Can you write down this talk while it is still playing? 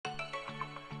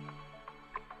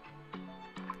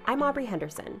I'm Aubrey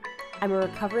Henderson. I'm a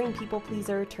recovering people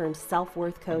pleaser turned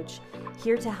self-worth coach,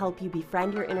 here to help you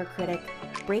befriend your inner critic,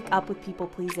 break up with people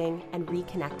pleasing, and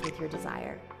reconnect with your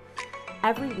desire.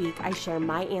 Every week, I share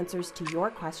my answers to your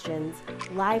questions,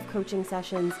 live coaching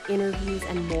sessions, interviews,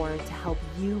 and more to help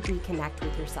you reconnect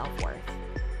with your self-worth.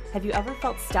 Have you ever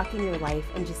felt stuck in your life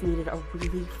and just needed a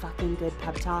really fucking good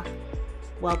pep talk?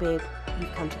 Well, babe,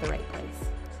 you've come to the right place.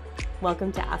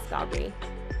 Welcome to Ask Aubrey.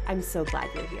 I'm so glad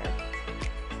you're here.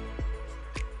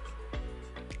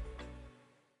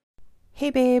 Hey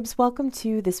babes, welcome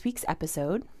to this week's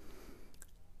episode.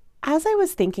 As I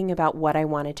was thinking about what I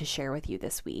wanted to share with you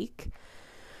this week,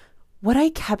 what I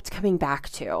kept coming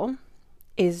back to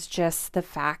is just the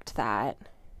fact that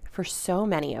for so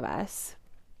many of us,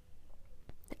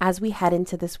 as we head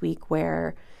into this week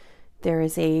where there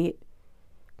is a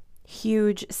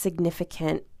huge,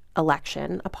 significant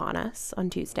election upon us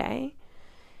on Tuesday,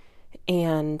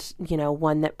 and,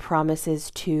 one that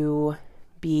promises to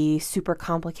be super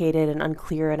complicated and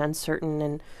unclear and uncertain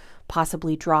and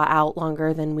possibly draw out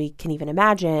longer than we can even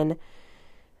imagine,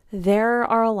 there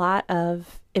are a lot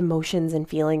of emotions and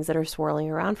feelings that are swirling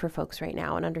around for folks right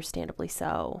now, and understandably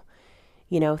so.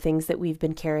 Things that we've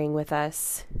been carrying with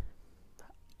us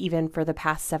even for the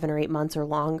past 7 or 8 months or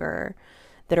longer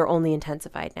that are only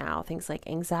intensified now. Things like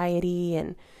anxiety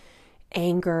and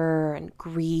anger and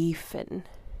grief and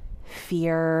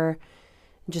fear,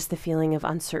 just the feeling of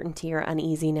uncertainty or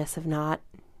uneasiness of not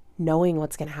knowing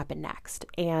what's going to happen next.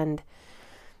 And,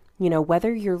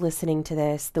 whether you're listening to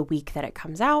this the week that it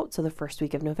comes out, so the first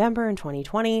week of November in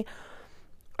 2020,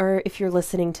 or if you're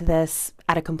listening to this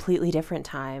at a completely different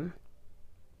time,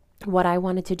 what I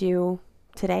wanted to do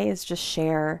today is just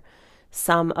share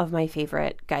some of my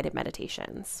favorite guided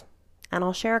meditations. And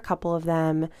I'll share a couple of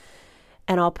them,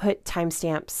 and I'll put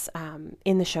timestamps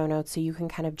in the show notes so you can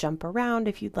kind of jump around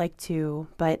if you'd like to.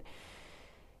 But,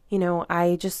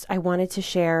 I wanted to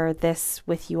share this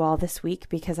with you all this week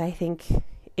because I think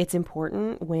it's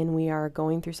important when we are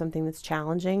going through something that's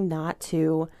challenging not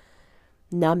to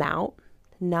numb out,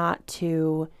 not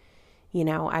to,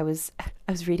 I was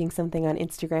reading something on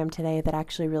Instagram today that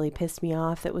actually really pissed me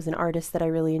off. That was an artist that I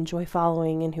really enjoy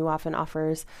following and who often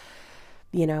offers,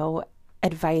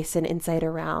 advice and insight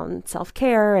around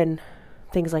self-care and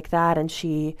things like that. And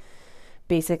she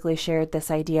basically shared this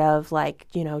idea of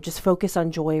just focus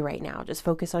on joy right now. Just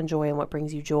focus on joy and what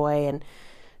brings you joy, and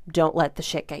don't let the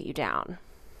shit get you down.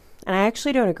 And I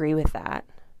actually don't agree with that.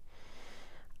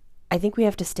 I think we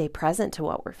have to stay present to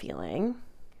what we're feeling,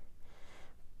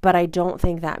 but I don't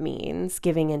think that means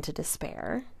giving into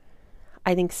despair.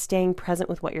 I think staying present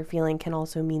with what you're feeling can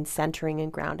also mean centering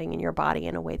and grounding in your body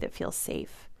in a way that feels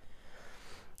safe.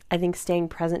 I think staying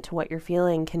present to what you're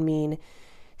feeling can mean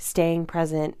staying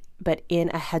present, but in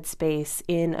a headspace,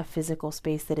 in a physical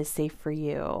space that is safe for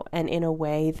you, and in a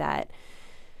way that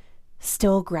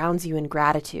still grounds you in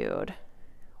gratitude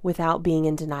without being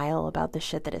in denial about the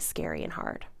shit that is scary and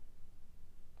hard.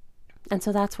 And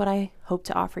so that's what I hope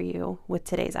to offer you with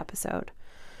today's episode.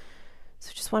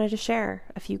 So just wanted to share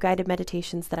a few guided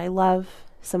meditations that I love.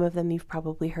 Some of them you've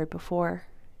probably heard before.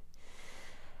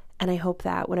 And I hope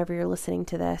that whenever you're listening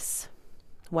to this,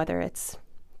 whether it's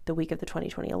the week of the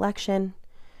 2020 election,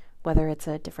 whether it's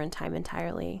a different time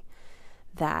entirely,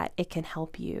 that it can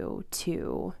help you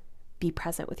to be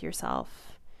present with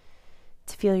yourself,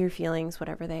 to feel your feelings,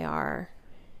 whatever they are,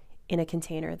 in a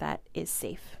container that is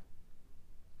safe.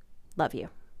 Love you.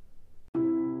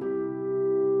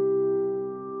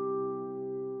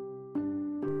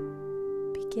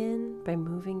 Begin by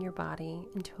moving your body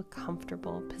into a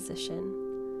comfortable position,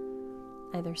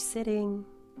 either sitting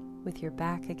with your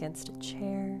back against a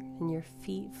chair and your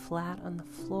feet flat on the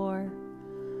floor,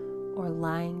 or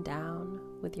lying down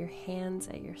with your hands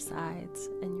at your sides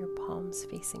and your palms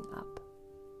facing up.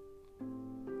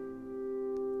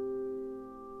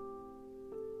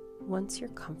 Once you're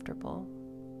comfortable,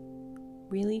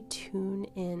 really tune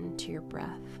in to your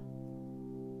breath.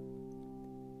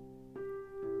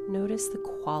 Notice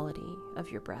the quality of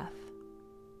your breath.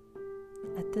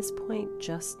 At this point,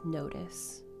 just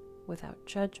notice without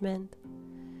judgment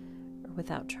or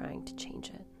without trying to change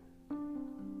it.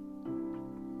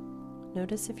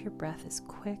 Notice if your breath is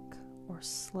quick or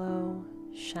slow,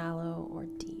 shallow or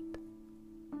deep.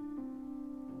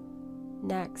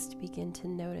 Next, begin to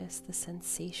notice the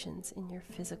sensations in your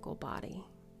physical body.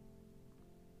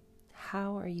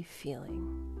 How are you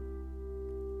feeling?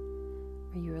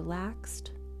 Are you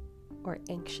relaxed or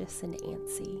anxious and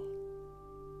antsy?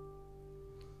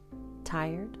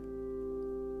 Tired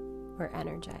or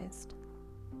energized?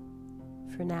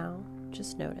 For now,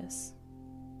 just notice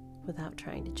without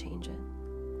trying to change it.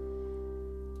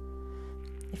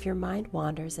 If your mind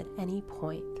wanders at any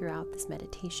point throughout this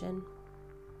meditation,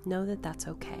 know that that's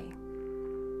okay.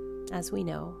 As we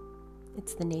know,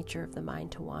 it's the nature of the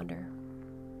mind to wander.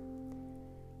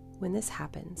 When this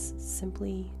happens,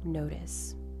 simply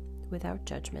notice without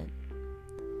judgment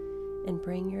and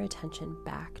bring your attention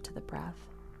back to the breath.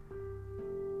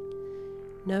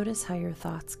 Notice how your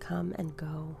thoughts come and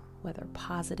go, whether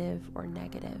positive or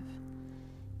negative,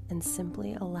 and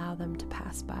simply allow them to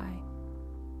pass by.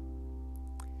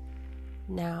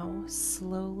 Now,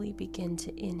 slowly begin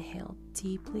to inhale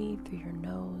deeply through your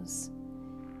nose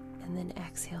and then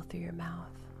exhale through your mouth.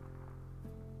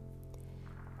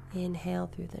 Inhale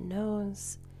through the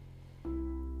nose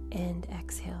and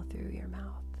exhale through your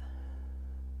mouth.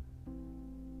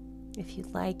 If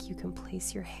you'd like, you can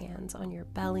place your hands on your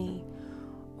belly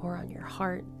or on your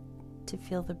heart to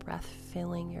feel the breath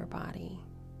filling your body.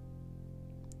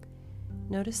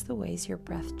 Notice the ways your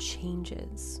breath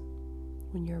changes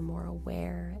when you're more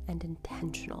aware and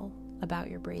intentional about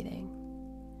your breathing.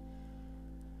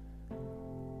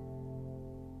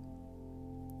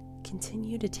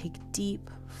 Continue to take deep,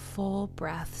 full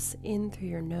breaths in through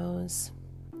your nose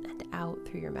and out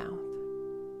through your mouth.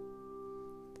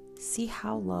 See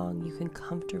how long you can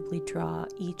comfortably draw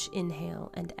each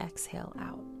inhale and exhale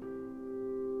out.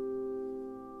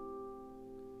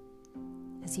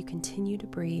 As you continue to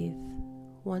breathe,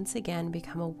 once again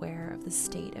become aware of the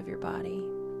state of your body.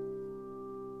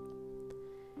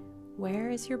 Where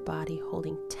is your body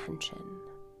holding tension?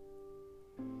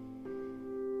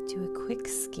 Do a quick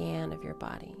scan of your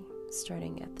body,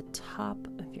 starting at the top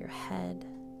of your head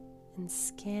and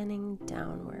scanning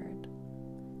downward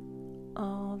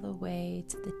all the way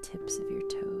to the tips of your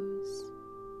toes.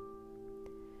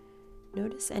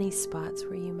 Notice any spots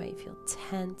where you might feel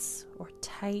tense or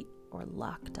tight or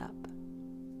locked up.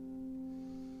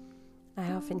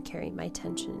 I often carry my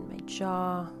tension in my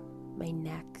jaw, my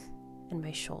neck, and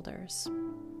my shoulders.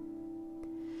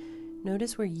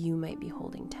 Notice where you might be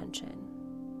holding tension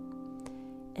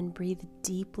and breathe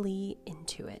deeply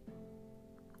into it,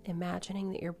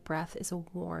 imagining that your breath is a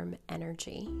warm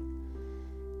energy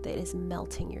that is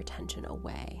melting your tension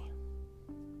away,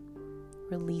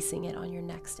 releasing it on your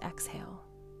next exhale.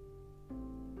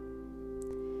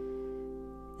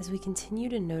 As we continue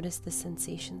to notice the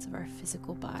sensations of our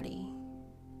physical body,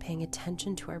 paying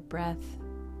attention to our breath,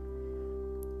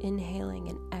 inhaling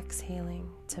and exhaling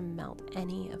to melt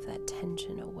any of that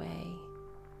tension away,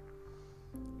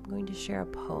 I'm going to share a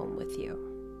poem with you.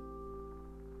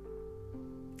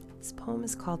 This poem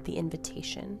is called The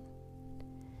Invitation,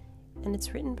 and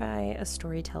it's written by a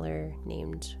storyteller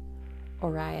named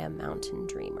Oriah Mountain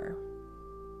Dreamer.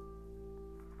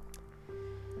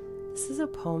 This is a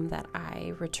poem that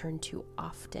I return to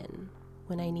often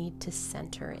when I need to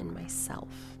center in myself.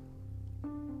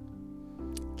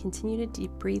 Continue to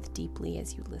breathe deeply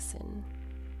as you listen.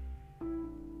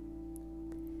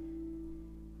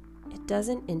 It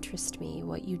doesn't interest me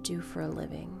what you do for a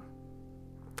living.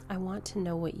 I want to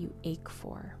know what you ache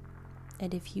for,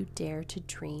 and if you dare to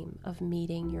dream of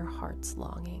meeting your heart's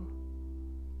longing.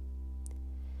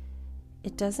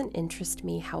 It doesn't interest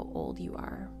me how old you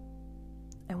are.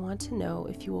 I want to know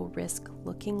if you will risk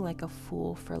looking like a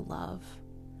fool for love,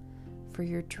 for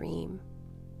your dream,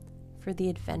 for the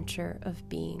adventure of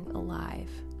being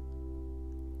alive.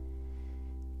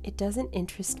 It doesn't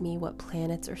interest me what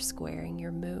planets are squaring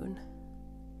your moon.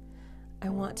 I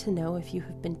want to know if you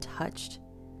have been touched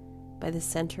by the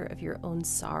center of your own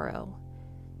sorrow,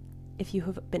 if you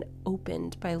have been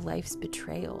opened by life's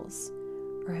betrayals,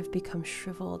 or have become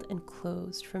shriveled and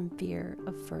closed from fear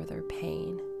of further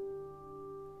pain.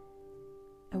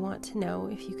 I want to know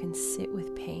if you can sit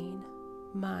with pain,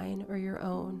 mine or your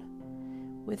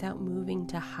own, without moving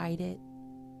to hide it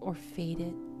or fade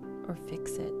it or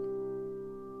fix it.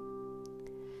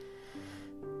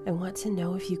 I want to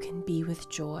know if you can be with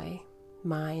joy,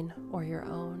 mine or your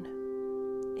own,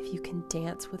 if you can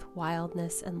dance with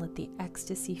wildness and let the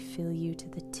ecstasy fill you to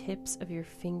the tips of your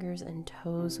fingers and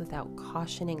toes without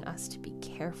cautioning us to be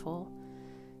careful,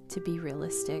 to be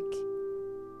realistic,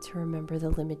 to remember the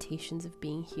limitations of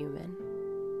being human.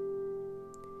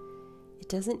 It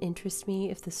doesn't interest me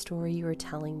if the story you are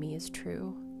telling me is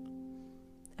true.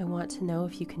 I want to know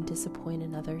if you can disappoint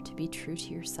another to be true to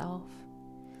yourself,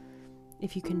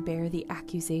 if you can bear the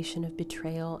accusation of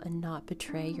betrayal and not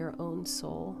betray your own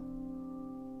soul.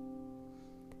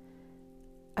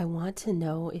 I want to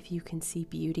know if you can see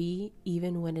beauty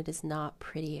even when it is not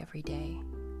pretty every day,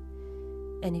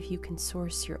 and if you can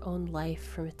source your own life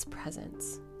from its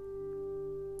presence.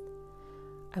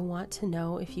 I want to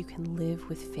know if you can live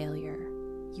with failure,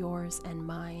 yours and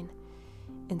mine,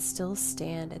 and still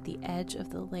stand at the edge of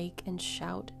the lake and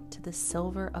shout to the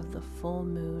silver of the full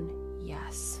moon,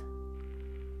 yes.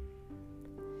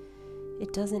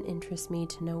 It doesn't interest me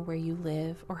to know where you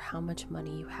live or how much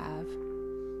money you have.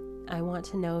 I want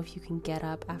to know if you can get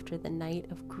up after the night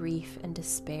of grief and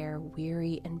despair,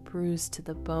 weary and bruised to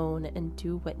the bone, and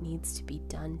do what needs to be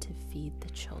done to feed the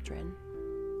children.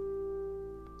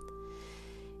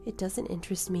 It doesn't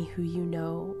interest me who you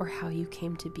know or how you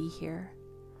came to be here.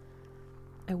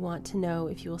 I want to know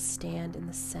if you will stand in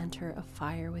the center of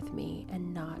fire with me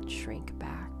and not shrink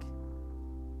back.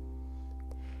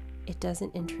 It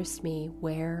doesn't interest me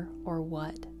where or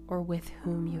what or with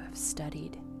whom you have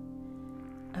studied.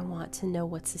 I want to know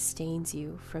what sustains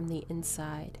you from the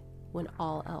inside when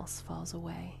all else falls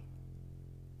away.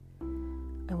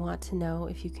 I want to know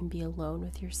if you can be alone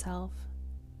with yourself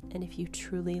and if you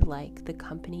truly like the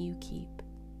company you keep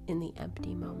in the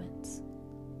empty moments.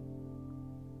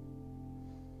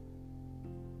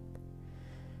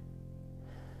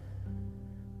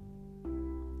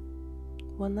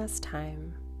 One last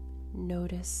time,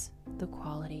 notice the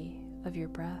quality of your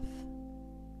breath.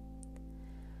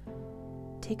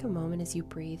 Take a moment as you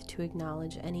breathe to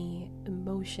acknowledge any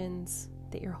emotions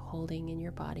that you're holding in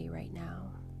your body right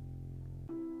now.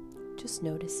 Just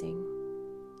noticing,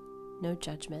 no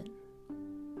judgment.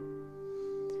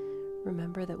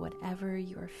 Remember that whatever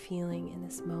you are feeling in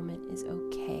this moment is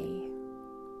okay.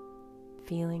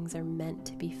 Feelings are meant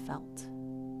to be felt.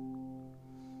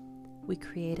 We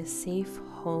create a safe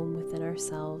home within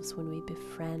ourselves when we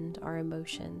befriend our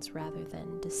emotions rather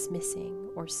than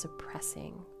dismissing or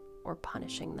suppressing or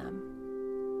punishing them.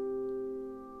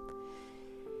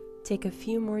 Take a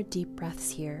few more deep breaths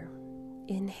here,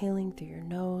 inhaling through your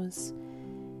nose,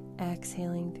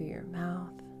 exhaling through your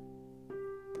mouth.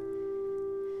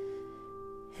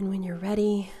 And when you're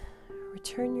ready,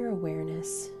 return your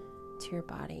awareness to your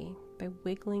body by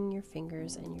wiggling your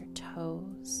fingers and your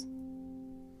toes,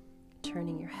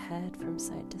 turning your head from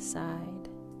side to side,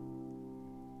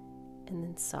 and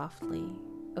then softly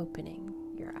opening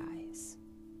your eyes.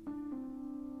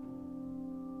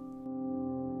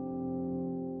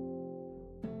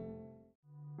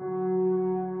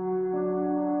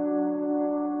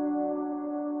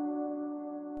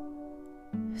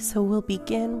 So we'll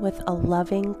begin with a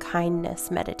loving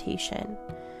kindness meditation.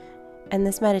 And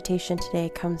this meditation today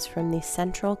comes from the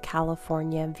Central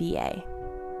California VA.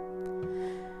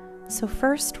 So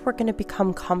first, we're going to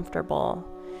become comfortable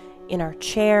in our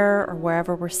chair or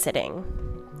wherever we're sitting.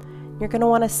 You're going to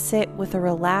want to sit with a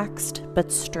relaxed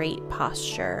but straight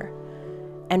posture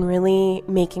and really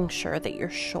making sure that your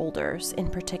shoulders in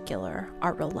particular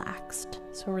are relaxed.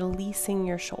 So releasing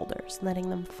your shoulders, letting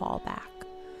them fall back.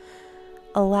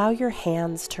 Allow your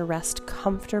hands to rest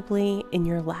comfortably in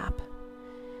your lap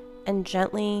and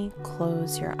gently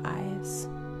close your eyes.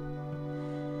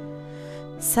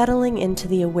 Settling into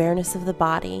the awareness of the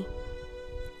body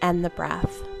and the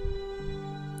breath.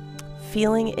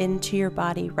 Feeling into your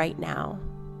body right now.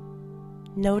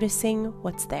 Noticing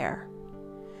what's there.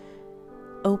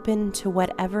 Open to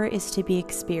whatever is to be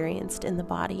experienced in the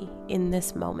body in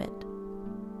this moment.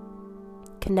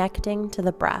 Connecting to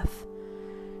the breath.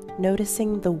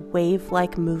 Noticing the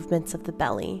wave-like movements of the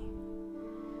belly.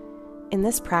 In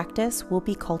this practice, we'll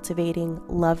be cultivating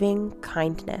loving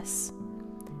kindness.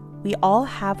 We all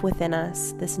have within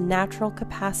us this natural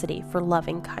capacity for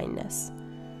loving kindness,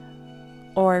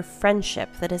 or friendship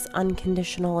that is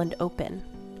unconditional and open,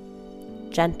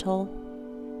 gentle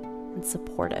and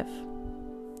supportive.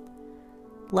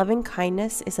 Loving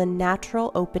kindness is a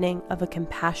natural opening of a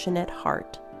compassionate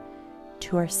heart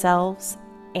to ourselves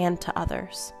and to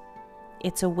others.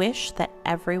 It's a wish that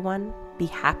everyone be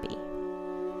happy.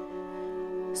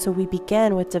 So we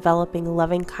begin with developing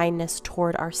loving kindness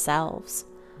toward ourselves,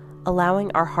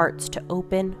 allowing our hearts to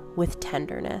open with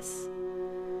tenderness.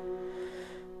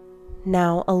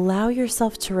 Now allow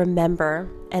yourself to remember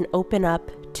and open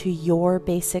up to your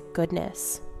basic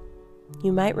goodness.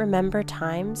 You might remember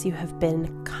times you have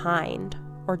been kind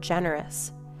or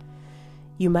generous.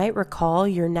 You might recall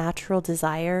your natural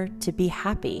desire to be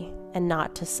happy and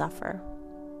not to suffer.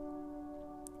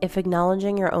 If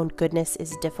acknowledging your own goodness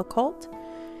is difficult,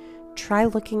 try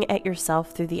looking at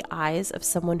yourself through the eyes of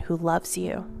someone who loves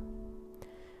you.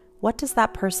 What does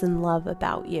that person love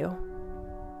about you?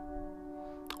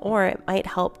 Or it might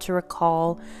help to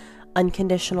recall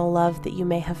unconditional love that you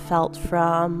may have felt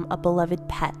from a beloved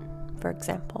pet, for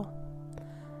example.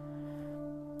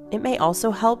 It may also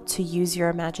help to use your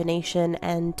imagination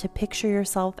and to picture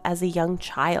yourself as a young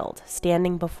child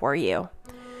standing before you,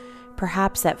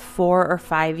 perhaps at 4 or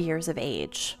 5 years of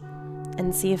age,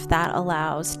 and see if that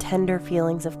allows tender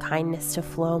feelings of kindness to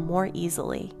flow more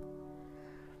easily.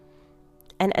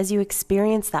 And as you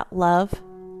experience that love,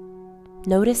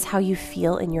 notice how you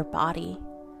feel in your body.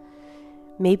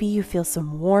 Maybe you feel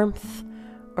some warmth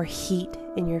or heat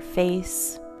in your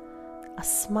face, a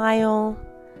smile,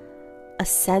 a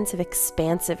sense of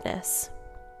expansiveness.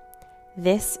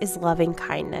 This is loving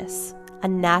kindness, a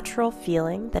natural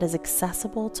feeling that is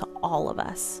accessible to all of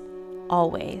us,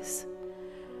 always.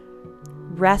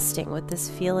 Resting with this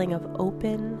feeling of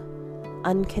open,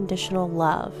 unconditional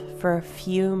love for a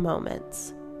few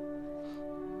moments.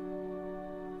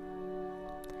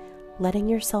 Letting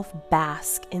yourself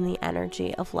bask in the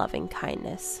energy of loving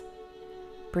kindness.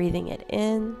 Breathing it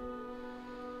in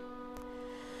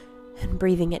and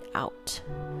breathing it out.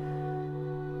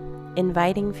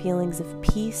 Inviting feelings of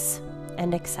peace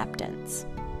and acceptance.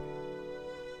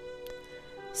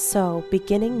 So,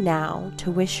 beginning now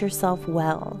to wish yourself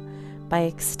well by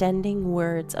extending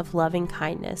words of loving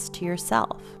kindness to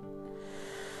yourself.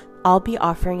 I'll be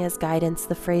offering as guidance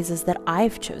the phrases that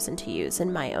I've chosen to use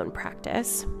in my own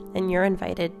practice, and you're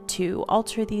invited to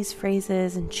alter these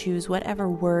phrases and choose whatever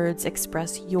words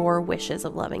express your wishes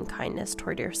of loving kindness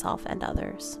toward yourself and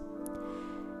others.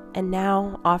 And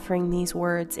now, offering these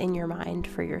words in your mind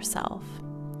for yourself.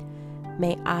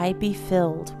 May I be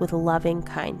filled with loving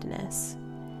kindness.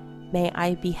 May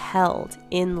I be held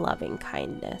in loving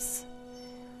kindness.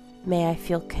 May I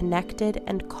feel connected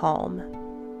and calm.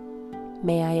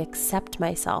 May I accept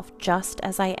myself just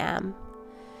as I am.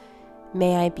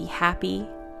 May I be happy.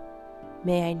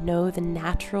 May I know the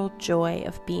natural joy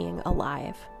of being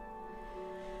alive.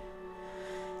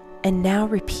 And now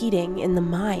repeating in the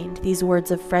mind these words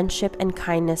of friendship and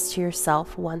kindness to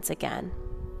yourself once again.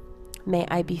 May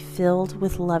I be filled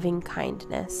with loving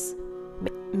kindness.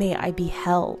 May I be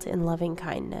held in loving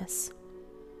kindness.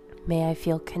 May I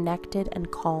feel connected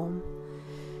and calm.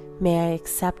 May I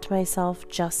accept myself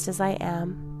just as I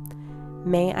am.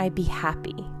 May I be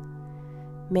happy.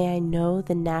 May I know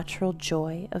the natural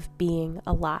joy of being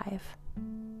alive.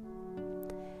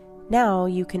 Now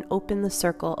you can open the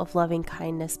circle of loving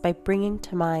kindness by bringing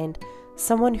to mind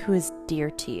someone who is dear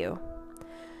to you,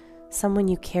 someone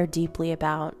you care deeply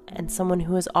about, and someone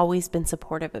who has always been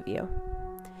supportive of you.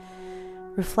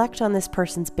 Reflect on this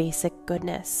person's basic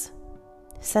goodness,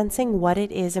 sensing what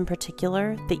it is in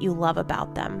particular that you love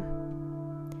about them.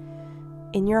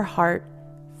 In your heart,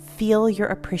 feel your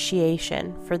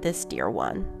appreciation for this dear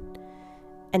one,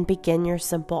 and begin your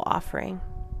simple offering.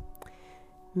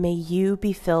 May you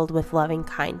be filled with loving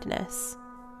kindness.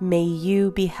 May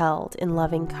you be held in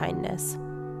loving kindness.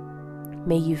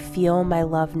 May you feel my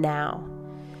love now.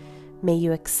 May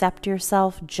you accept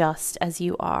yourself just as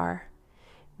you are.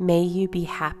 May you be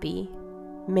happy.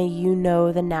 May you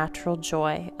know the natural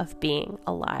joy of being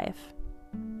alive.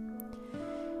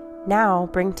 Now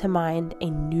bring to mind a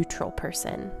neutral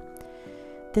person.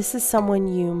 This is someone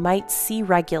you might see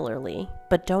regularly,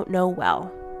 but don't know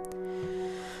well.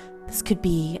 This could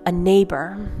be a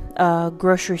neighbor, a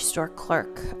grocery store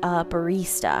clerk, a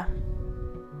barista.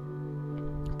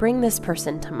 Bring this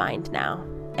person to mind now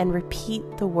and repeat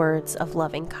the words of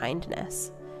loving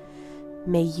kindness.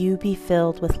 May you be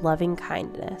filled with loving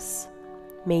kindness.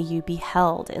 May you be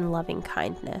held in loving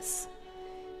kindness.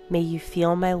 May you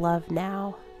feel my love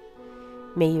now.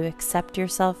 May you accept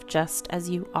yourself just as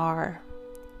you are.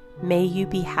 May you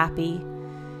be happy.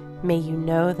 May you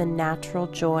know the natural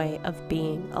joy of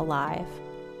being alive.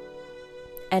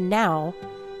 And now,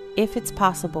 if it's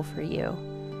possible for you,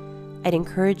 I'd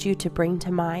encourage you to bring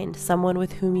to mind someone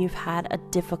with whom you've had a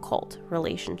difficult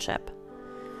relationship.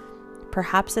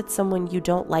 Perhaps it's someone you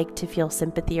don't like to feel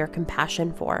sympathy or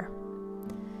compassion for.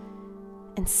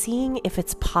 And seeing if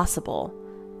it's possible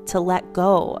to let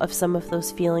go of some of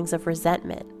those feelings of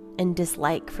resentment and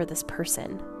dislike for this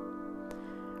person.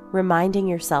 Reminding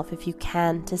yourself, if you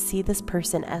can, to see this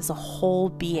person as a whole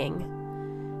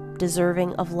being,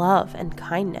 deserving of love and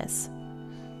kindness,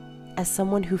 as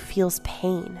someone who feels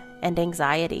pain and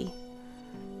anxiety,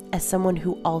 as someone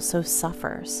who also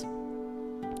suffers.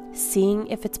 Seeing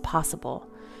if it's possible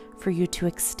for you to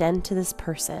extend to this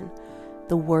person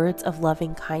the words of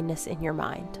loving kindness in your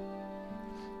mind.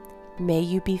 May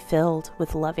you be filled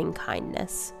with loving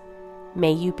kindness.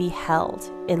 May you be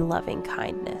held in loving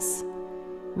kindness.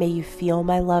 May you feel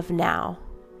my love now.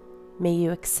 May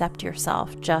you accept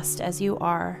yourself just as you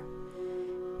are.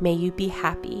 May you be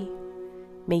happy.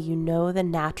 May you know the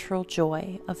natural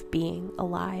joy of being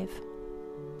alive.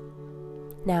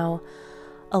 Now,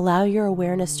 allow your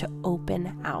awareness to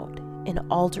open out in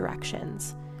all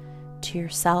directions, to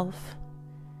yourself,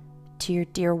 to your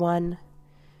dear one,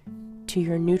 to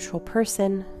your neutral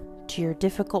person, to your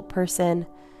difficult person,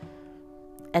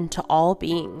 and to all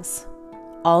beings,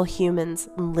 all humans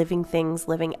and living things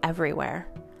living everywhere,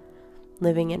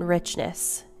 living in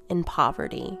richness, in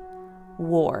poverty,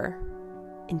 war,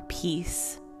 in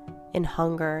peace, in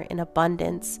hunger, in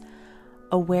abundance,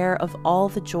 aware of all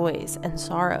the joys and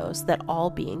sorrows that all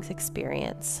beings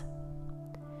experience.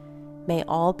 May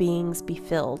all beings be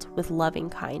filled with loving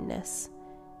kindness.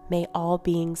 May all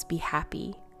beings be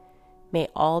happy. May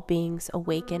all beings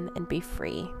awaken and be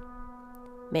free.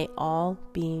 May all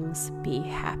beings be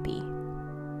happy.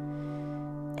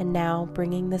 And now,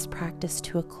 bringing this practice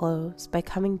to a close by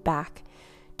coming back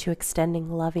to extending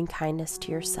loving kindness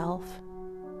to yourself,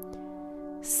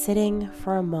 sitting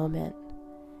for a moment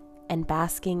and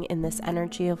basking in this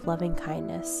energy of loving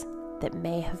kindness that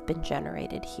may have been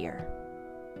generated here.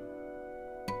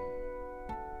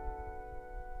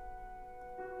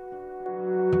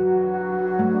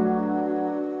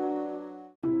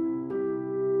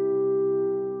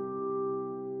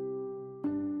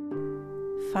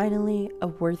 Finally, a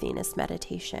worthiness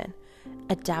meditation,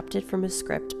 adapted from a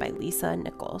script by Lisa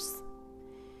Nichols.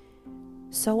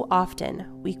 So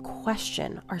often, we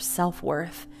question our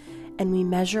self-worth and we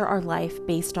measure our life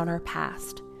based on our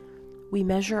past. We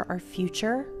measure our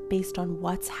future based on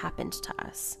what's happened to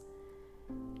us.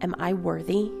 Am I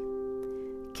worthy?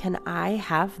 Can I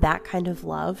have that kind of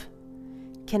love?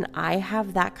 Can I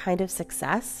have that kind of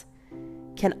success?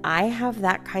 Can I have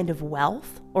that kind of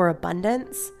wealth or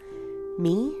abundance?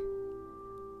 Me?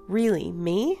 Really,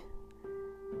 me?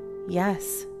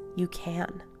 Yes, you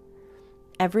can.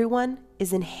 Everyone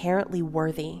is inherently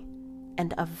worthy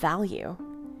and of value.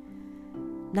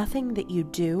 Nothing that you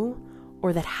do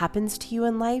or that happens to you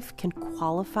in life can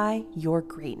qualify your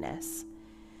greatness.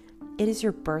 It is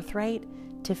your birthright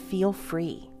to feel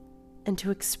free and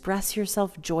to express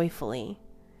yourself joyfully.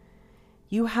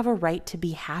 You have a right to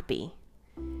be happy.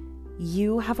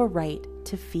 You have a right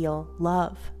to feel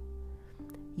love.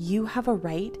 You have a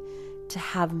right to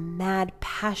have mad,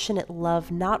 passionate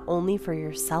love not only for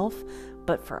yourself,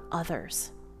 but for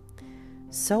others.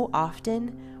 So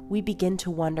often, we begin to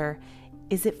wonder,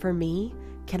 is it for me?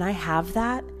 Can I have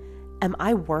that? Am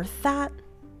I worth that?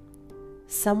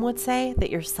 Some would say that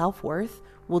your self-worth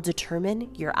will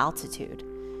determine your altitude.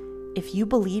 If you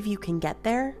believe you can get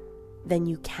there, then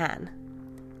you can.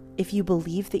 If you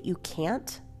believe that you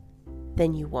can't,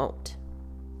 then you won't.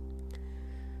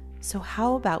 So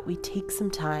how about we take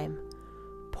some time,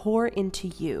 pour into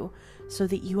you so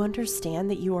that you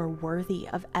understand that you are worthy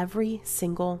of every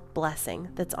single blessing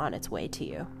that's on its way to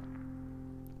you.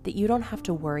 That you don't have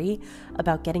to worry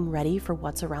about getting ready for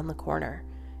what's around the corner.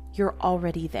 You're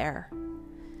already there.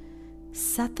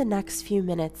 Set the next few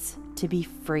minutes to be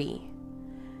free.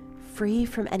 Free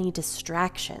from any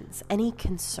distractions, any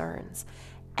concerns,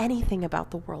 anything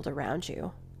about the world around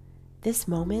you. This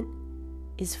moment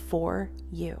is for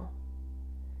you.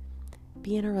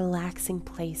 Be in a relaxing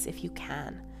place if you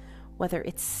can, whether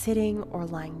it's sitting or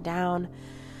lying down.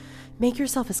 Make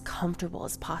yourself as comfortable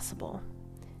as possible.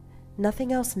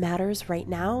 Nothing else matters right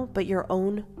now but your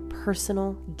own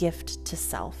personal gift to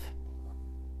self.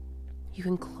 You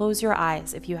can close your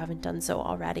eyes if you haven't done so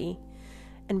already,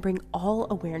 and bring all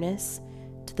awareness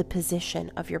to the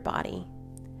position of your body.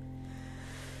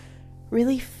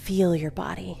 Really feel your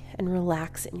body and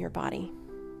relax in your body.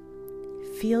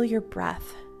 Feel your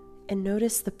breath and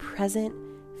notice the present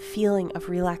feeling of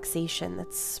relaxation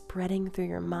that's spreading through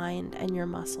your mind and your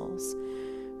muscles,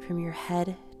 from your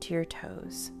head to your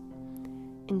toes.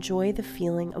 Enjoy the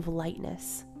feeling of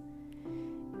lightness.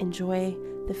 Enjoy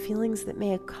the feelings that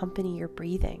may accompany your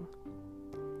breathing.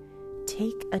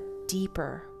 Take a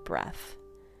deeper breath,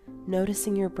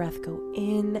 noticing your breath go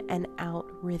in and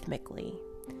out rhythmically.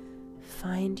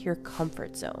 Find your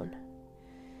comfort zone.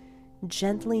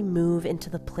 Gently move into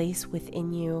the place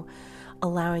within you,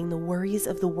 allowing the worries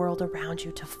of the world around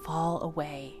you to fall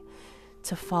away,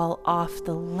 to fall off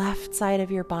the left side of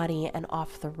your body and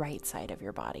off the right side of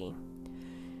your body.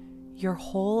 Your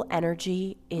whole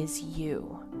energy is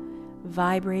you,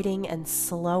 vibrating and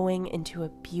slowing into a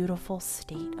beautiful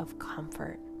state of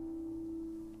comfort.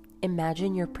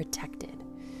 Imagine you're protected.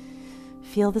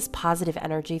 Feel this positive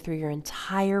energy through your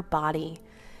entire body,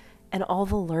 and all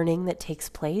the learning that takes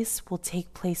place will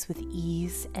take place with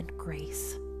ease and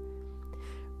grace.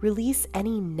 Release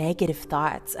any negative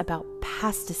thoughts about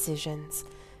past decisions,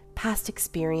 past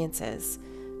experiences,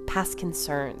 past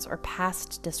concerns, or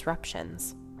past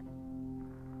disruptions.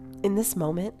 In this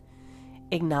moment,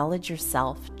 acknowledge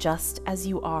yourself just as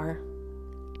you are.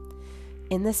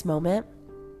 In this moment,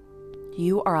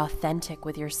 you are authentic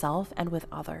with yourself and with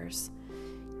others.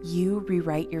 You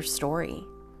rewrite your story.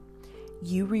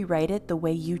 You rewrite it the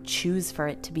way you choose for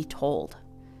it to be told.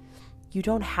 You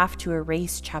don't have to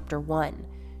erase chapter 1,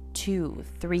 2,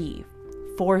 3,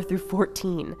 4 through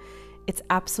 14. It's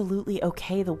absolutely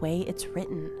okay the way it's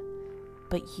written,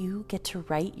 but you get to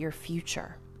write your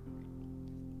future.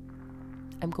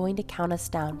 I'm going to count us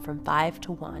down from 5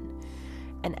 to 1,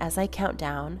 and as I count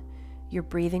down, your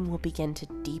breathing will begin to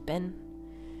deepen,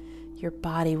 your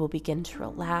body will begin to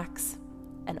relax,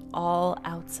 and all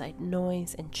outside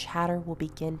noise and chatter will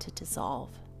begin to dissolve.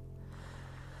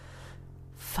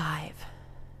 5.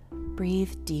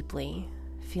 Breathe deeply,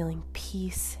 feeling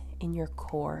peace in your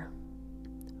core.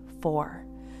 4.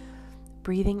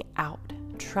 Breathing out,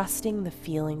 trusting the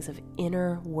feelings of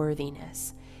inner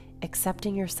worthiness,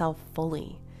 accepting yourself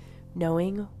fully,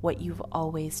 knowing what you've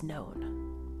always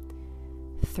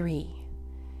known. 3.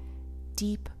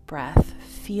 Deep breath,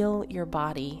 feel your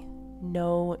body,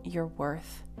 know your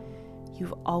worth.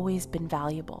 You've always been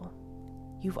valuable.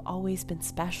 You've always been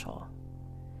special.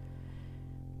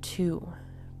 2.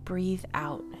 Breathe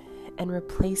out and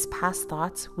replace past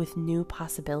thoughts with new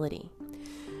possibility.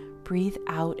 Breathe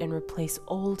out and replace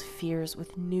old fears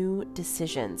with new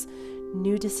decisions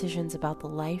about the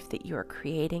life that you are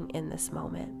creating in this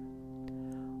moment.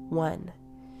 1.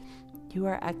 You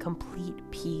are at complete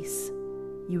peace.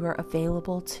 You are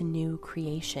available to new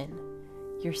creation.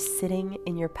 You're sitting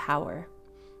in your power.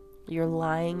 You're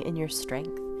lying in your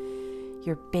strength.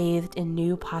 You're bathed in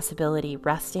new possibility,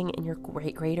 resting in your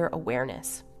greater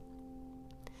awareness.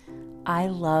 I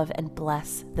love and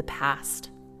bless the past.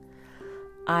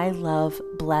 I love,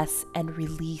 bless, and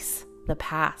release the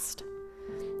past.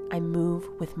 I move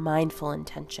with mindful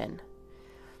intention.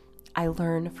 I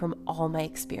learn from all my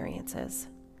experiences.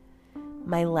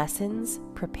 My lessons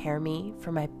prepare me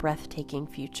for my breathtaking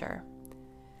future.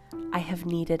 I have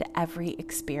needed every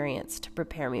experience to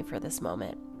prepare me for this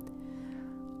moment.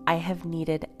 I have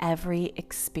needed every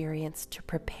experience to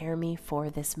prepare me for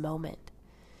this moment.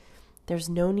 There's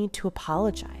no need to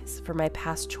apologize for my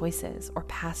past choices or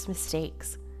past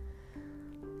mistakes.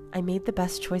 I made the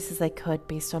best choices I could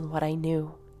based on what I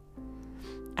knew.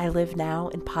 I live now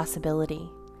in possibility.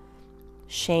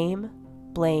 Shame,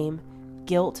 blame,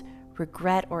 guilt,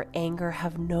 regret, or anger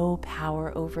have no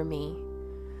power over me.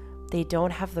 They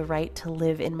don't have the right to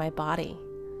live in my body.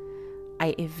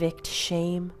 I evict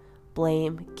shame,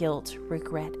 blame, guilt,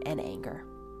 regret, and anger.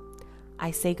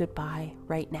 I say goodbye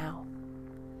right now.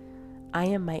 I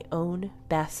am my own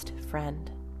best friend.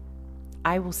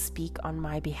 I will speak on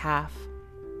my behalf.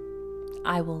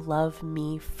 I will love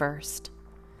me first.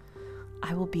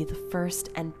 I will be the first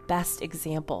and best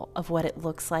example of what it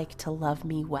looks like to love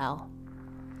me well.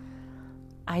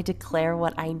 I declare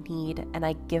what I need and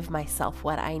I give myself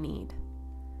what I need.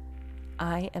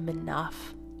 I am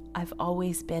enough. I've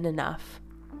always been enough.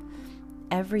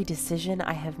 Every decision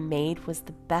I have made was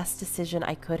the best decision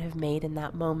I could have made in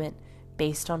that moment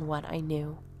based on what I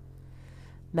knew.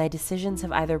 My decisions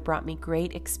have either brought me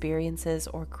great experiences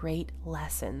or great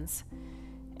lessons,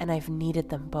 and I've needed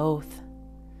them both.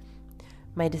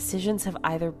 My decisions have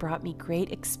either brought me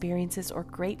great experiences or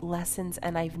great lessons,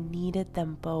 and I've needed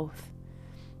them both.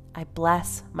 I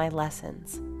bless my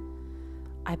lessons.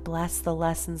 I bless the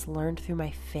lessons learned through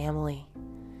my family.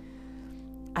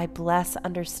 I bless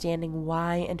understanding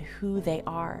why and who they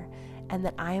are, and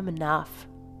that I am enough,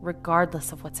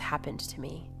 regardless of what's happened to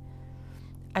me.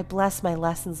 I bless my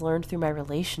lessons learned through my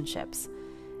relationships.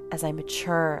 As I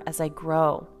mature, as I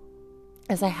grow,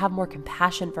 as I have more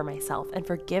compassion for myself and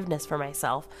forgiveness for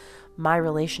myself, my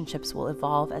relationships will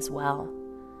evolve as well.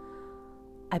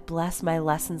 I bless my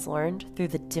lessons learned through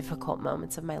the difficult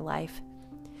moments of my life.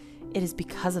 It is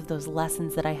because of those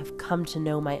lessons that I have come to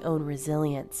know my own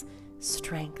resilience,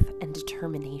 strength, and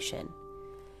determination.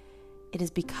 It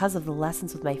is because of the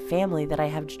lessons with my family that I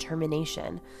have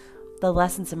determination, the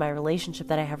lessons in my relationship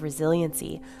that I have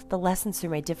resiliency, the lessons through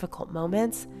my difficult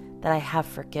moments that I have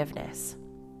forgiveness.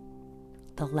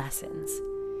 The lessons.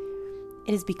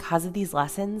 It is because of these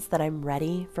lessons that I'm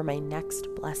ready for my next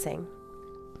blessing.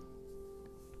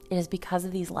 It is because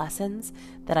of these lessons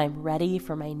that I'm ready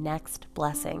for my next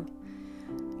blessing.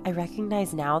 I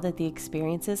recognize now that the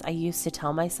experiences I used to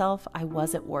tell myself I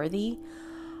wasn't worthy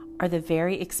are the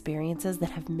very experiences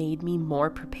that have made me more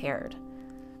prepared.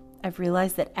 I've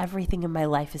realized that everything in my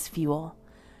life is fuel,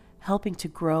 helping to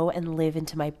grow and live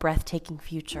into my breathtaking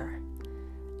future.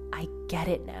 I get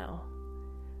it now.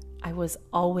 I was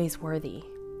always worthy,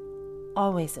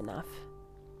 always enough.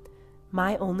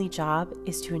 My only job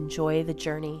is to enjoy the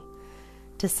journey,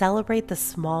 to celebrate the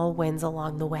small wins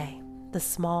along the way, the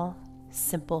small,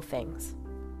 simple things.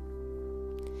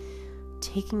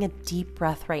 Taking a deep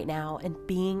breath right now and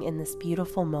being in this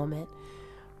beautiful moment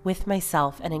with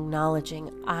myself and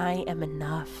acknowledging I am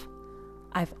enough.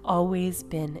 I've always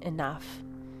been enough.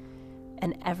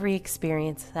 And every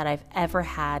experience that I've ever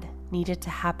had needed to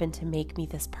happen to make me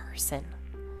this person.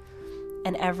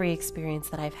 And every experience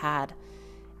that I've had,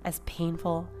 as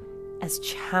painful, as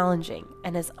challenging,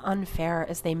 and as unfair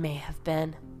as they may have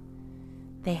been,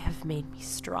 they have made me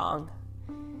strong.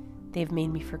 They've made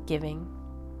me forgiving.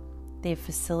 They've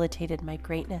facilitated my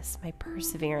greatness, my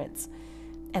perseverance,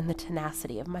 and the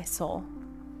tenacity of my soul.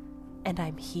 And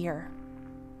I'm here.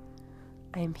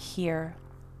 I am here,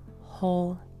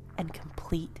 whole and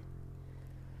complete.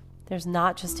 There's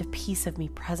not just a piece of me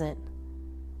present.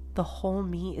 The whole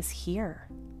me is here.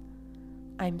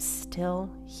 I'm still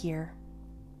here.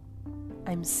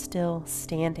 I'm still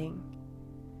standing.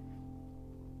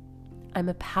 I'm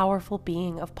a powerful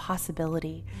being of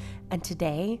possibility, and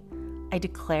today I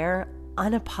declare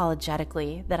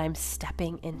unapologetically that I'm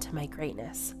stepping into my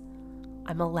greatness.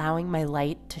 I'm allowing my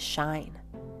light to shine.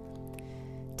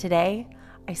 Today,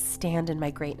 I stand in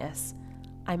my greatness.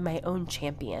 I'm my own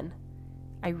champion.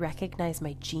 I recognize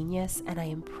my genius and I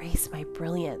embrace my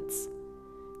brilliance.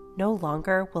 No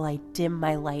longer will I dim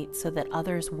my light so that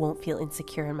others won't feel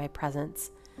insecure in my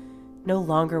presence. No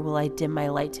longer will I dim my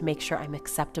light to make sure I'm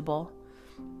acceptable.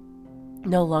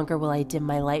 No longer will I dim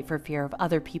my light for fear of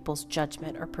other people's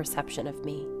judgment or perception of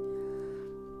me.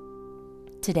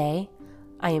 Today,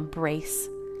 I embrace,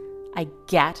 I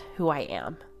get who I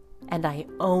am, and I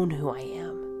own who I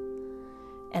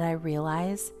am. And I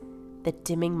realize that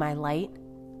dimming my light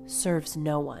serves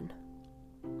no one.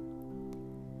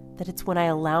 That it's when I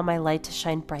allow my light to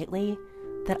shine brightly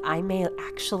that I may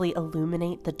actually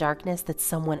illuminate the darkness that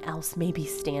someone else may be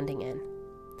standing in.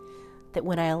 That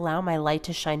when I allow my light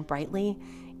to shine brightly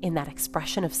in that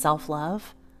expression of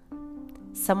self-love,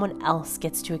 someone else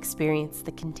gets to experience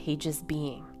the contagious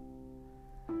being.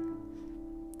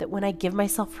 That when I give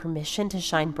myself permission to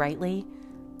shine brightly,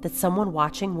 that someone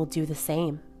watching will do the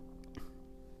same.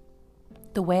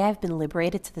 The way I've been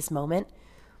liberated to this moment,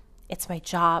 it's my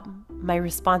job, my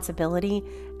responsibility,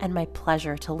 and my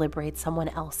pleasure to liberate someone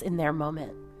else in their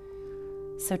moment.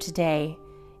 So today,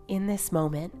 in this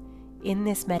moment, in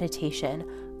this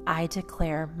meditation, I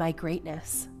declare my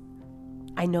greatness.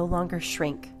 I no longer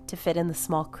shrink to fit in the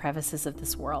small crevices of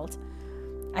this world.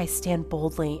 I stand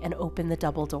boldly and open the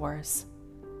double doors.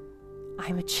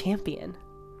 I'm a champion.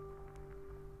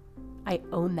 I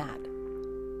own that.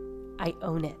 I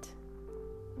own it.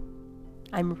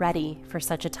 I'm ready for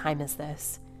such a time as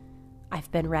this. I've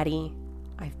been ready.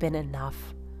 I've been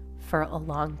enough for a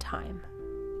long time.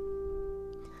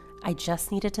 I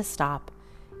just needed to stop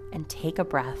and take a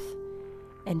breath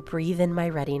and breathe in my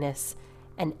readiness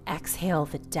and exhale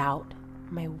the doubt,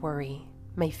 my worry,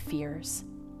 my fears.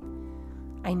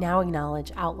 I now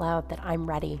acknowledge out loud that I'm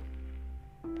ready.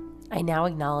 I now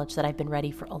acknowledge that I've been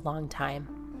ready for a long time.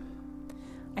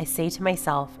 I say to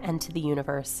myself and to the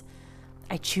universe,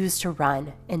 I choose to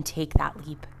run and take that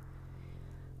leap.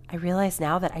 I realize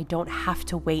now that I don't have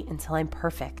to wait until I'm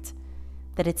perfect,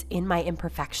 that it's in my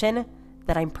imperfection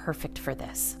that I'm perfect for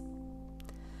this.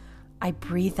 I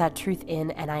breathe that truth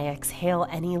in and I exhale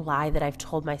any lie that I've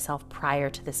told myself prior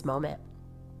to this moment.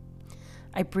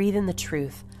 I breathe in the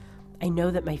truth. I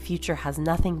know that my future has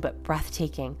nothing but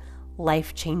breathtaking,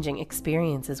 life-changing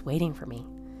experiences waiting for me.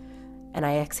 And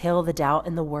I exhale the doubt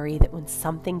and the worry that when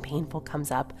something painful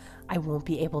comes up, I won't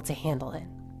be able to handle it.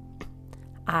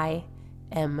 I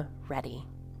am ready.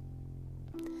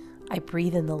 I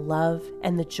breathe in the love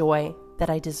and the joy that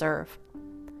I deserve.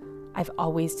 I've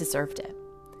always deserved it.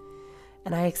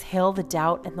 And I exhale the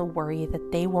doubt and the worry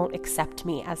that they won't accept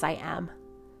me as I am.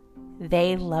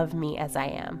 They love me as I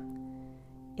am.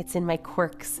 It's in my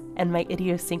quirks and my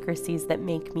idiosyncrasies that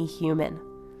make me human.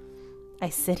 I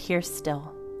sit here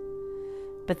still.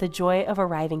 But the joy of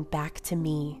arriving back to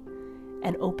me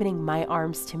and opening my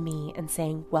arms to me and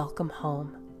saying, welcome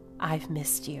home. I've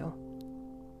missed you.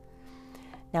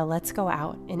 Now let's go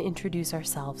out and introduce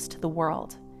ourselves to the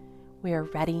world. We are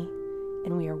ready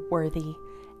and we are worthy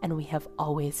and we have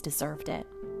always deserved it.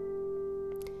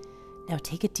 Now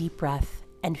take a deep breath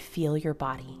and feel your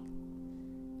body.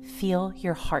 Feel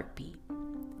your heartbeat.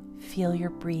 Feel your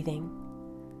breathing.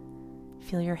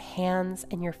 Feel your hands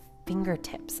and your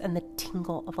fingertips and the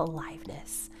tingle of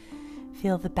aliveness.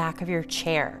 Feel the back of your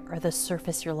chair or the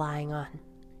surface you're lying on.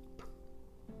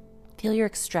 Feel your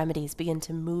extremities begin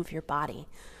to move your body,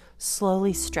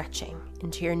 slowly stretching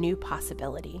into your new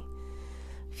possibility.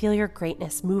 Feel your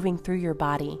greatness moving through your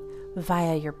body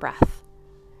via your breath.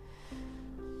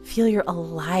 Feel your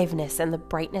aliveness and the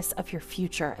brightness of your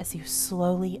future as you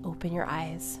slowly open your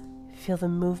eyes. Feel the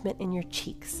movement in your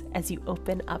cheeks as you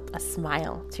open up a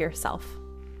smile to yourself.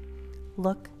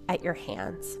 Look at your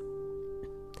hands.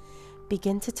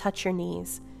 Begin to touch your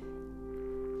knees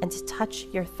and to touch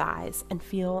your thighs and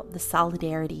feel the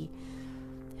solidarity.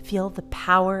 Feel the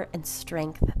power and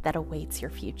strength that awaits your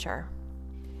future.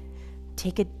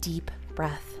 Take a deep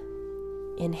breath.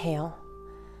 Inhale.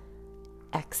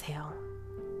 Exhale.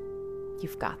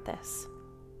 You've got this.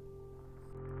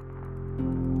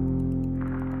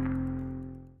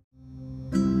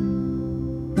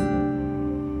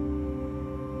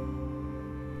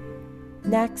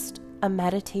 Next, a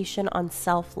meditation on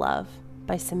self-love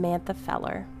by Samantha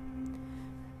Feller.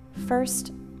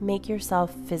 First, make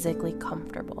yourself physically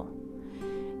comfortable.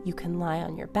 You can lie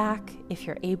on your back if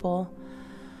you're able,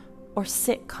 or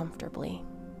sit comfortably.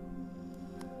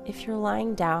 If you're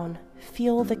lying down,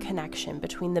 feel the connection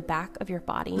between the back of your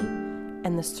body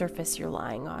and the surface you're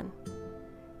lying on.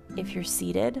 If you're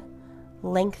seated,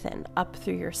 lengthen up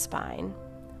through your spine.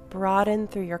 Broaden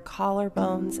through your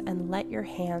collarbones and let your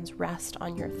hands rest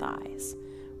on your thighs,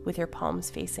 with your palms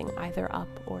facing either up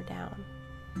or down.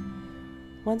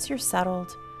 Once you're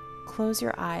settled, close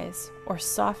your eyes or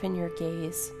soften your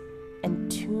gaze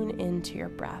and tune into your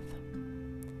breath.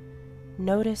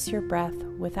 Notice your breath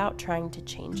without trying to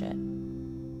change it.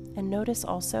 And notice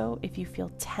also if you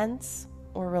feel tense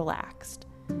or relaxed,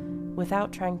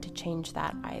 without trying to change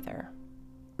that either.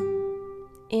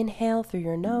 Inhale through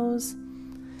your nose,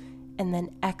 and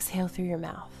then exhale through your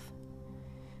mouth.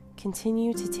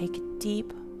 Continue to take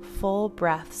deep, full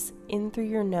breaths in through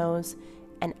your nose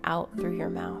and out through your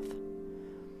mouth.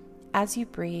 As you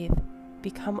breathe,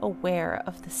 become aware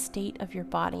of the state of your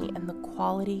body and the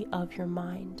quality of your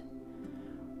mind.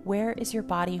 Where is your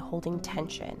body holding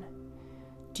tension?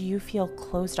 Do you feel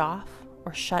closed off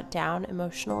or shut down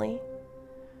emotionally?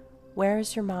 Where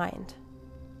is your mind?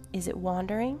 Is it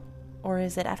wandering, or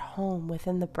is it at home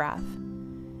within the breath?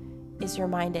 Is your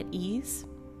mind at ease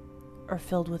or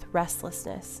filled with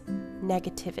restlessness,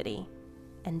 negativity,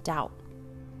 and doubt?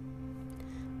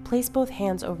 Place both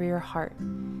hands over your heart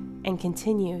and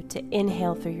continue to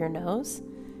inhale through your nose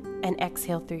and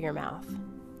exhale through your mouth.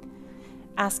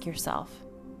 Ask yourself,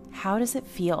 how does it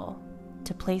feel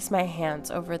to place my hands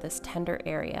over this tender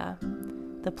area,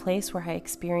 the place where I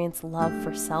experience love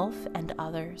for self and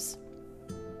others?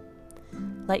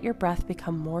 Let your breath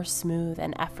become more smooth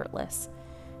and effortless,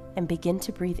 and begin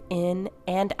to breathe in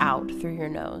and out through your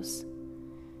nose.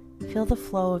 Feel the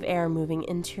flow of air moving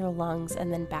into your lungs and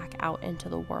then back out into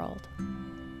the world.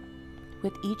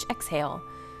 With each exhale,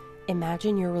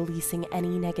 imagine you're releasing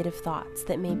any negative thoughts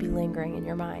that may be lingering in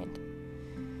your mind.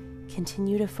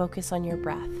 Continue to focus on your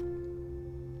breath.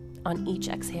 On each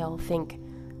exhale, think,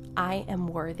 I am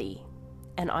worthy.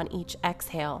 And on each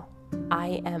exhale,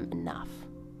 I am enough.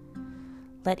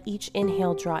 Let each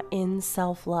inhale draw in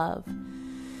self-love,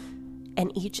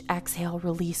 and each exhale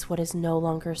release what is no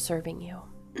longer serving you.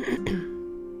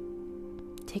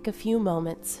 Take a few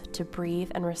moments to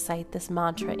breathe and recite this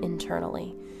mantra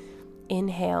internally.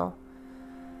 Inhale,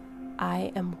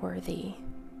 I am worthy,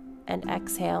 and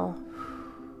exhale,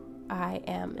 I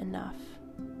am enough.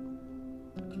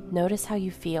 Notice how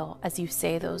you feel as you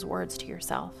say those words to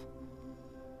yourself.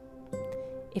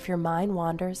 If your mind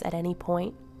wanders at any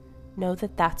point, know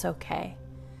that that's okay.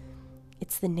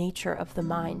 It's the nature of the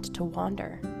mind to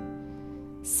wander.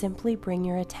 Simply bring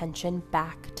your attention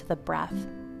back to the breath.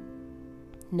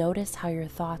 Notice how your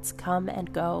thoughts come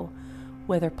and go,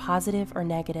 whether positive or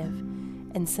negative,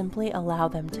 and simply allow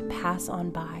them to pass on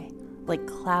by like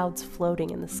clouds floating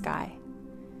in the sky.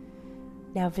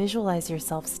 Now visualize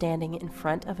yourself standing in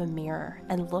front of a mirror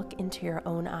and look into your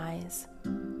own eyes.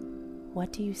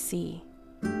 What do you see?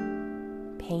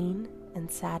 Pain and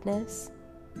sadness?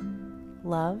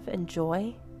 Love and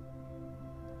joy?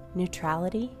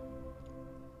 Neutrality?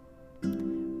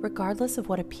 Regardless of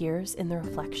what appears in the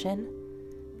reflection,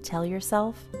 tell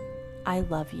yourself, I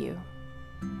love you.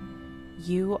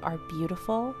 You are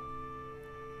beautiful,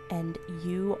 and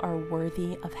you are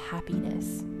worthy of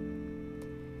happiness.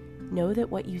 Know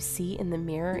that what you see in the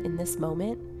mirror in this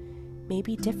moment may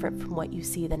be different from what you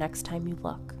see the next time you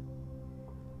look.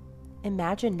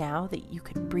 Imagine now that you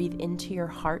could breathe into your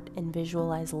heart and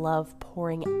visualize love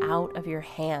pouring out of your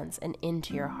hands and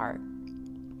into your heart.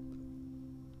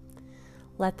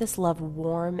 Let this love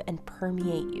warm and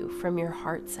permeate you from your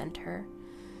heart center,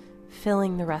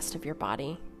 filling the rest of your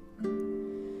body.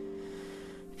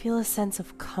 Feel a sense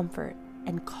of comfort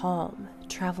and calm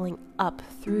traveling up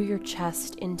through your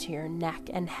chest into your neck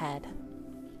and head,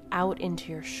 out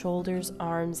into your shoulders,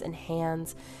 arms, and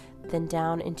hands, then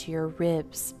down into your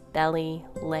ribs, belly,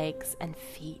 legs, and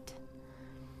feet.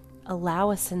 Allow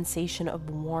a sensation of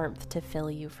warmth to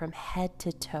fill you from head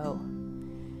to toe.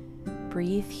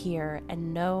 Breathe here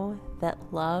and know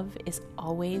that love is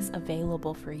always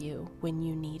available for you when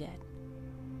you need it.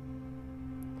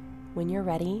 When you're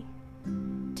ready,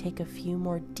 take a few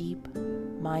more deep,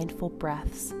 mindful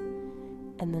breaths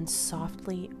and then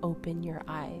softly open your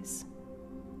eyes.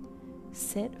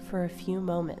 Sit for a few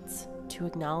moments to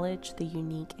acknowledge the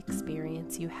unique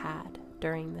experience you had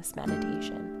during this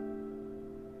meditation.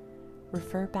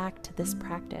 Refer back to this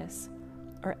practice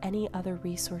or any other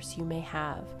resource you may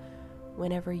have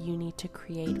whenever you need to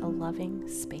create a loving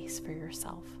space for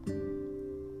yourself.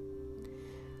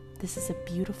 This is a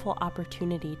beautiful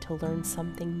opportunity to learn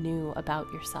something new about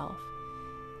yourself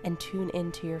and tune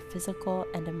into your physical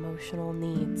and emotional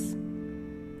needs.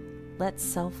 Let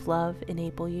self-love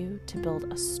enable you to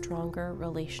build a stronger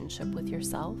relationship with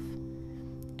yourself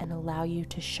and allow you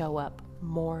to show up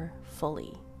more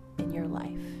fully in your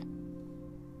life.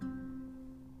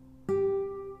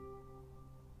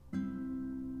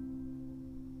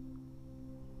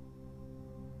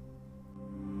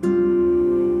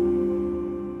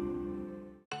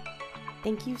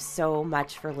 Thank you so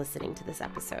much for listening to this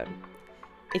episode.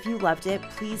 If you loved it,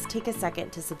 please take a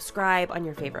second to subscribe on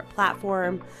your favorite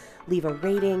platform, leave a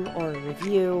rating or a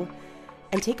review,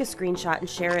 and take a screenshot and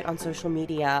share it on social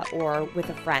media or with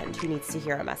a friend who needs to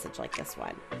hear a message like this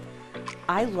one.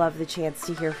 I love the chance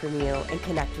to hear from you and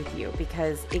connect with you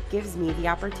because it gives me the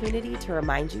opportunity to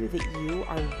remind you that you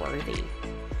are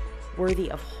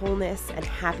worthy of wholeness and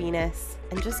happiness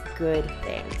and just good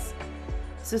things.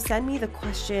 So send me the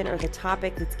question or the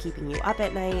topic that's keeping you up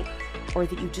at night or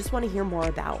that you just want to hear more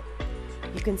about.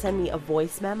 You can send me a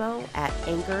voice memo at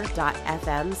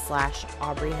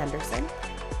anchor.fm/Aubrey Henderson,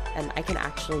 and I can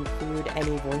actually include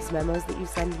any voice memos that you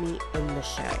send me in the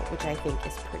show, which I think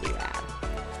is pretty rad.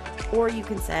 Or you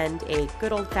can send a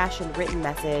good old-fashioned written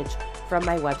message from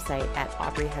my website at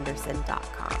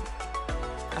audreyhenderson.com.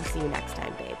 I'll see you next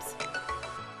time, babes.